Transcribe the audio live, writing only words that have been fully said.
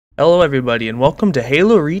Hello everybody and welcome to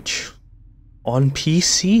Halo Reach on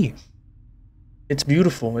PC. It's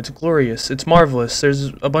beautiful, it's glorious, it's marvelous.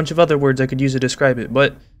 There's a bunch of other words I could use to describe it,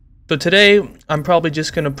 but so today I'm probably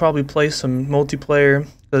just gonna play some multiplayer,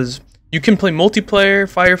 because you can play multiplayer,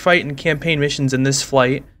 firefight, and campaign missions in this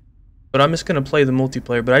flight, but I'm just gonna play the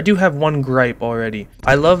multiplayer. But I do have one gripe already.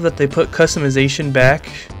 I love that they put customization back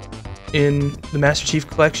in the Master Chief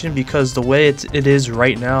Collection, because the way it is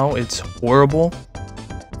right now, it's horrible.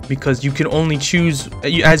 Because you can only choose,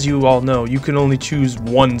 as you all know, you can only choose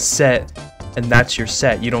one set, and that's your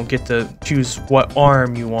set. You don't get to choose what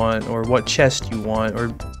arm you want, or what chest you want,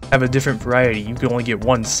 or have a different variety. You can only get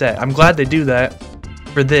one set. I'm glad they do that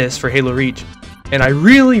for Halo Reach. And I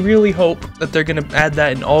really hope that they're going to add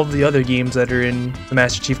that in all of the other games that are in the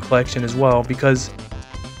Master Chief Collection as well, because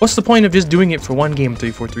what's the point of just doing it for one game,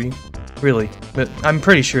 343? Really. But I'm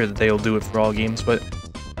pretty sure that they'll do it for all games. But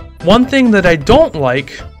one thing that I don't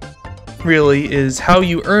like really is how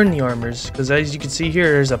you earn the armors, because as you can see here,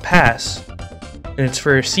 there's a pass and it's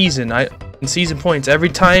for a season. In season points, every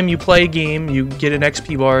time you play a game you get an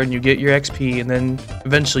XP bar and you get your XP, and then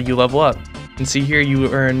eventually you level up. And see here,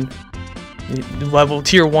 you earn level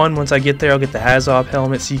tier 1. Once I get there, I'll get the HAZOP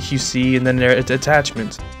helmet, CQC, and then there it's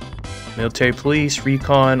attachments, military police,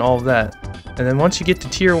 recon, all of that. And then once you get to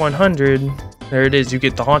tier 100, there it is, you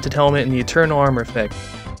get the haunted helmet and the eternal armor effect.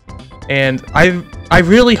 And I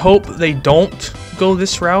really hope they don't go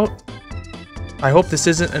this route. I hope this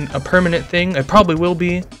isn't a permanent thing. It probably will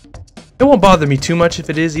be. It won't bother me too much if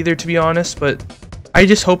it is either, to be honest, but I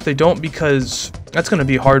just hope they don't, because that's going to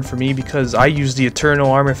be hard for me, because I use the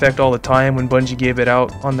eternal armor effect all the time when Bungie gave it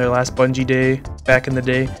out on their last Bungie day back in the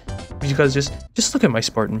day. Because just look at my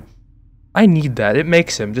Spartan. I need that. It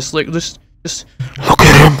makes him just look at him.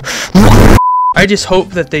 I just hope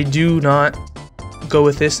that they do not go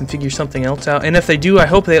with this and figure something else out, and if they do, I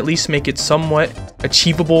hope they at least make it somewhat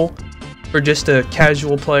achievable for just a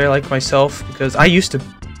casual player like myself, because I used to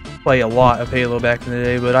play a lot of Halo back in the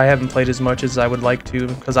day, but I haven't played as much as I would like to,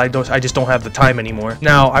 because I just don't have the time anymore.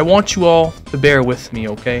 Now I want you all to bear with me,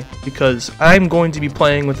 okay, because I'm going to be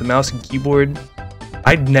playing with the mouse and keyboard.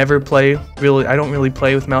 I don't really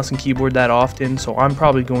play with mouse and keyboard that often, so I'm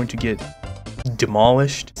probably going to get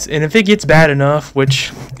demolished. And if it gets bad enough,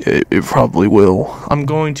 which it probably will, I'm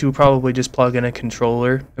going to probably just plug in a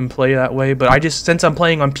controller and play that way. But since I'm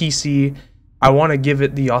playing on PC, I want to give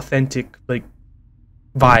it the authentic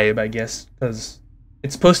vibe, I guess, because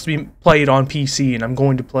it's supposed to be played on PC, and I'm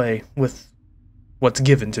going to play with what's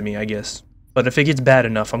given to me, I guess. But if it gets bad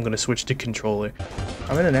enough, I'm going to switch to controller.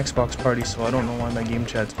 I'm in an Xbox party, so I don't know why my game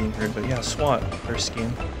chat's being heard, but yeah, SWAT, first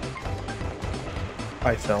game.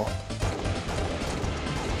 I fell.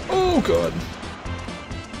 Oh god.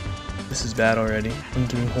 This is bad already. I'm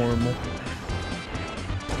doing horrible.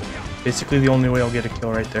 Basically the only way I'll get a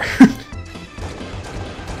kill right there.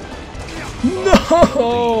 No!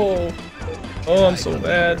 Oh, I'm so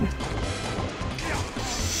bad.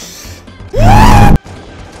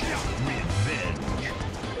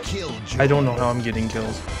 I don't know how I'm getting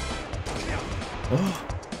kills. Oh.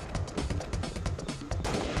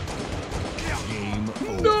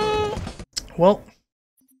 No! Well,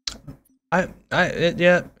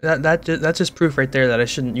 yeah, that's just proof right there that I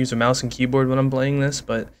shouldn't use a mouse and keyboard when I'm playing this,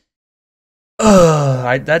 but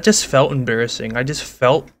that just felt embarrassing. I just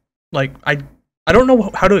felt like I don't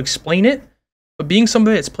know how to explain it, but being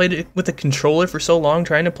somebody that's played it with a controller for so long,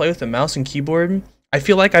 trying to play with a mouse and keyboard, I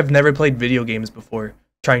feel like I've never played video games before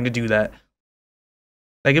trying to do that.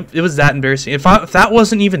 Like it was that embarrassing. If that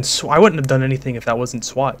wasn't even I wouldn't have done anything if that wasn't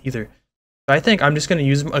SWAT either. I think I'm just going to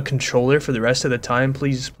use a controller for the rest of the time.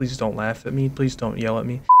 Please don't laugh at me. Please don't yell at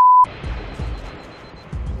me.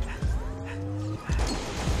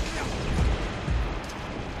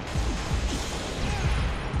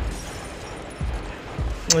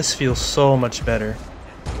 This feels so much better.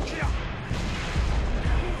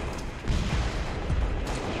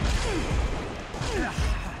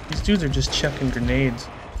 These dudes are just chucking grenades.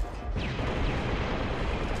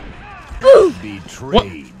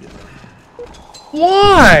 Betrayed.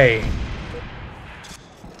 Why?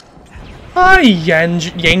 Hi,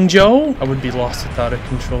 Yangzhou. I would be lost without a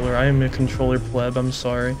controller. I am a controller pleb, I'm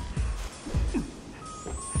sorry.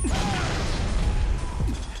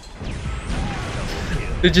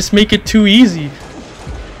 They just make it too easy.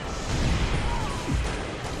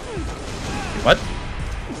 What?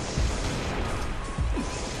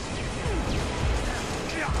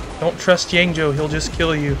 Don't trust Yangzhou, he'll just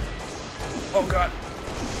kill you. Oh god.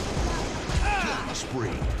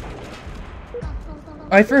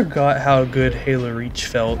 I forgot how good Halo Reach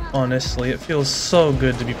felt, honestly. It feels so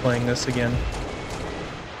good to be playing this again.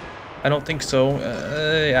 I don't think so.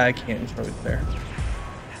 Yeah, I can't throw it there.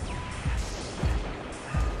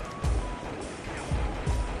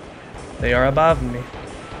 They are above me.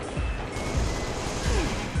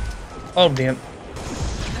 Oh, damn.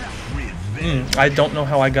 I don't know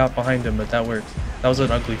how I got behind him, but that worked. That was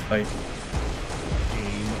an ugly fight.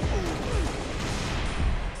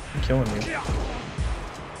 I'm killing you.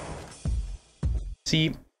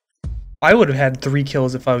 See, I would have had 3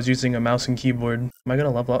 kills if I was using a mouse and keyboard. Am I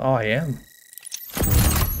gonna level up? Oh, I am.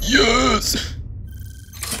 Yes!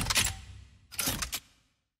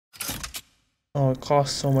 Oh, it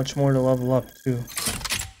costs so much more to level up, too.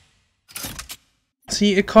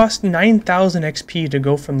 See, it cost 9,000 XP to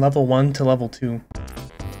go from level 1 to level 2.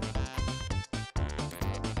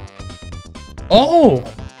 Oh!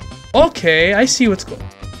 Okay, I see what's going on.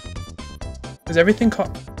 Is everything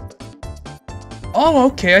Oh,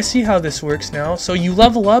 okay, I see how this works now. So you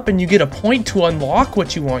level up and you get a point to unlock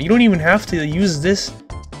what you want. You don't even have to use this.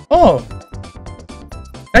 Oh!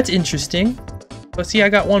 That's interesting. But see, I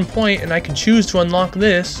got 1 point and I can choose to unlock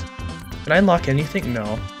this. Can I unlock anything?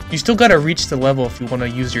 No. You still gotta reach the level if you want to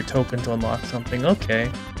use your token to unlock something.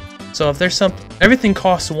 Okay. So if there's everything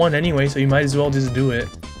costs 1 anyway, so you might as well just do it.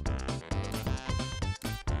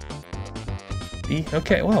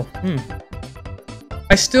 Okay, well,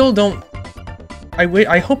 I still don't...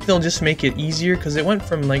 I hope they'll just make it easier, because it went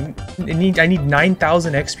from, like... I need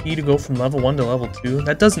 9,000 XP to go from level 1 to level 2.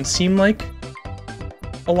 That doesn't seem like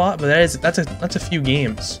a lot, but that's a few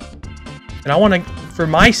games. And I want to, for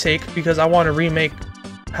my sake, because I want to remake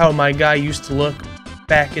how my guy used to look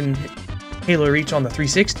back in Halo Reach on the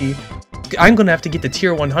 360, I'm gonna have to get to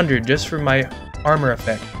tier 100 just for my armor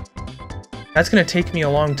effect. That's gonna take me a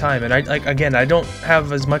long time, and again, I don't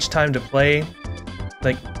have as much time to play,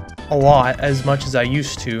 like, a lot as much as I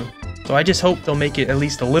used to. So I just hope they'll make it at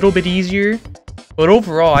least a little bit easier. But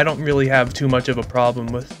overall, I don't really have too much of a problem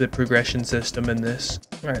with the progression system in this.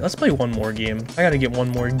 Alright, let's play one more game. I gotta get one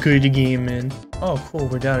more good game in. Oh, cool,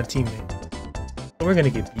 we're down a teammate. We're gonna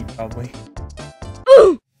get beat, probably.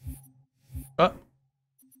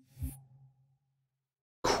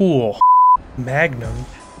 Cool. Magnum.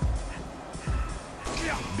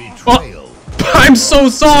 Oh, I'm so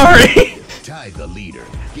sorry! Tie the leader,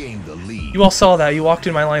 gain the lead. You all saw that. You walked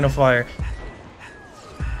in my line of fire.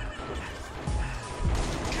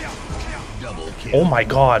 Double kill. Oh my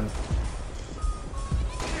god.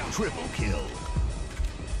 Triple kill.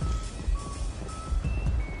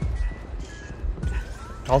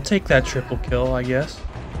 I'll take that triple kill, I guess.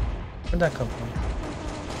 Where'd that come from?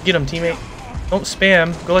 Get him, teammate. Don't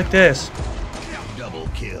spam. Go like this. Double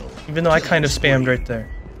kill. Even though I kind of spammed right there.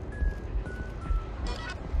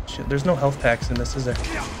 Shit, there's no health packs in this, is there?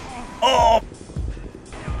 Oh!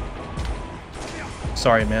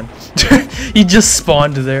 Sorry, man. He just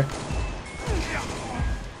spawned there.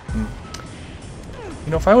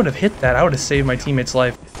 You know, if I would have hit that, I would have saved my teammate's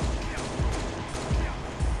life.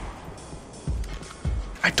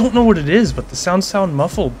 I don't know what it is, but the sounds sound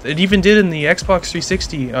muffled. It even did in the Xbox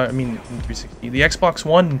 360, the Xbox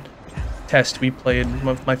One test we played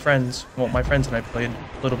with my friends. Well, my friends and I played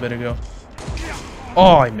a little bit ago.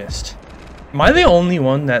 Oh, I missed. Am I the only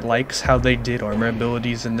one that likes how they did armor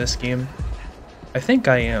abilities in this game? I think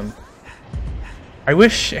I am. I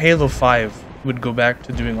wish Halo 5 would go back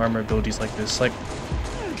to doing armor abilities like this. Like,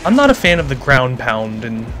 I'm not a fan of the ground pound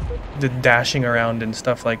and the dashing around and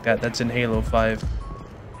stuff like that that's in Halo 5.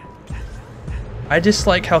 I just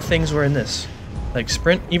like how things were in this. Like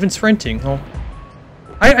even sprinting. Well,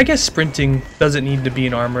 I guess sprinting doesn't need to be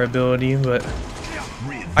an armor ability, but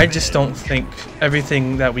I just don't think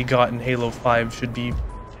everything that we got in Halo 5 should be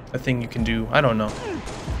a thing you can do. I don't know.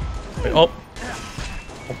 Wait, oh.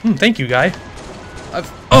 Thank you, guy.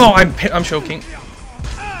 I'm choking.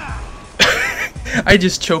 I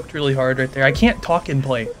just choked really hard right there. I can't talk and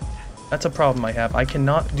play. That's a problem I have. I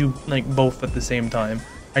cannot do like both at the same time.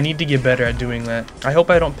 I need to get better at doing that. I hope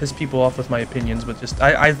I don't piss people off with my opinions, but just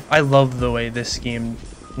I love the way this game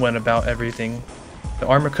went about everything. The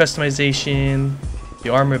armor customization, the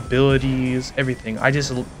armor abilities, everything.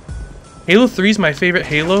 Halo 3 is my favorite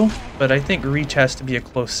Halo, but I think Reach has to be a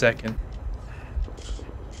close second.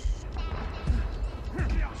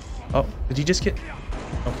 Oh, did he just get...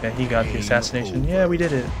 Okay, he got the assassination. Yeah, we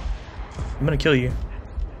did it. I'm gonna kill you.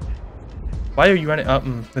 Why are you running up?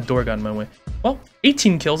 The door got in my way. Well,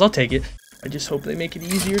 18 kills, I'll take it. I just hope they make it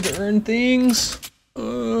easier to earn things.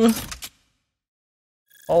 All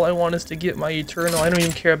I want is to get my Eternal. I don't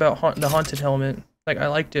even care about the Haunted Helmet. Like, I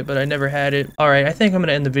liked it, but I never had it. Alright, I think I'm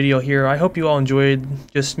gonna end the video here. I hope you all enjoyed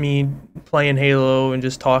just me playing Halo and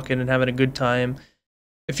just talking and having a good time.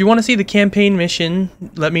 If you want to see the campaign mission,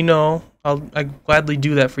 let me know. I'll gladly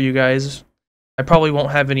do that for you guys. I probably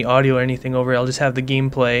won't have any audio or anything over it. I'll just have the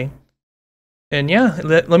gameplay. And yeah,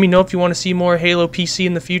 let me know if you want to see more Halo PC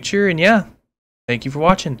in the future. And yeah, thank you for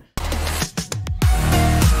watching.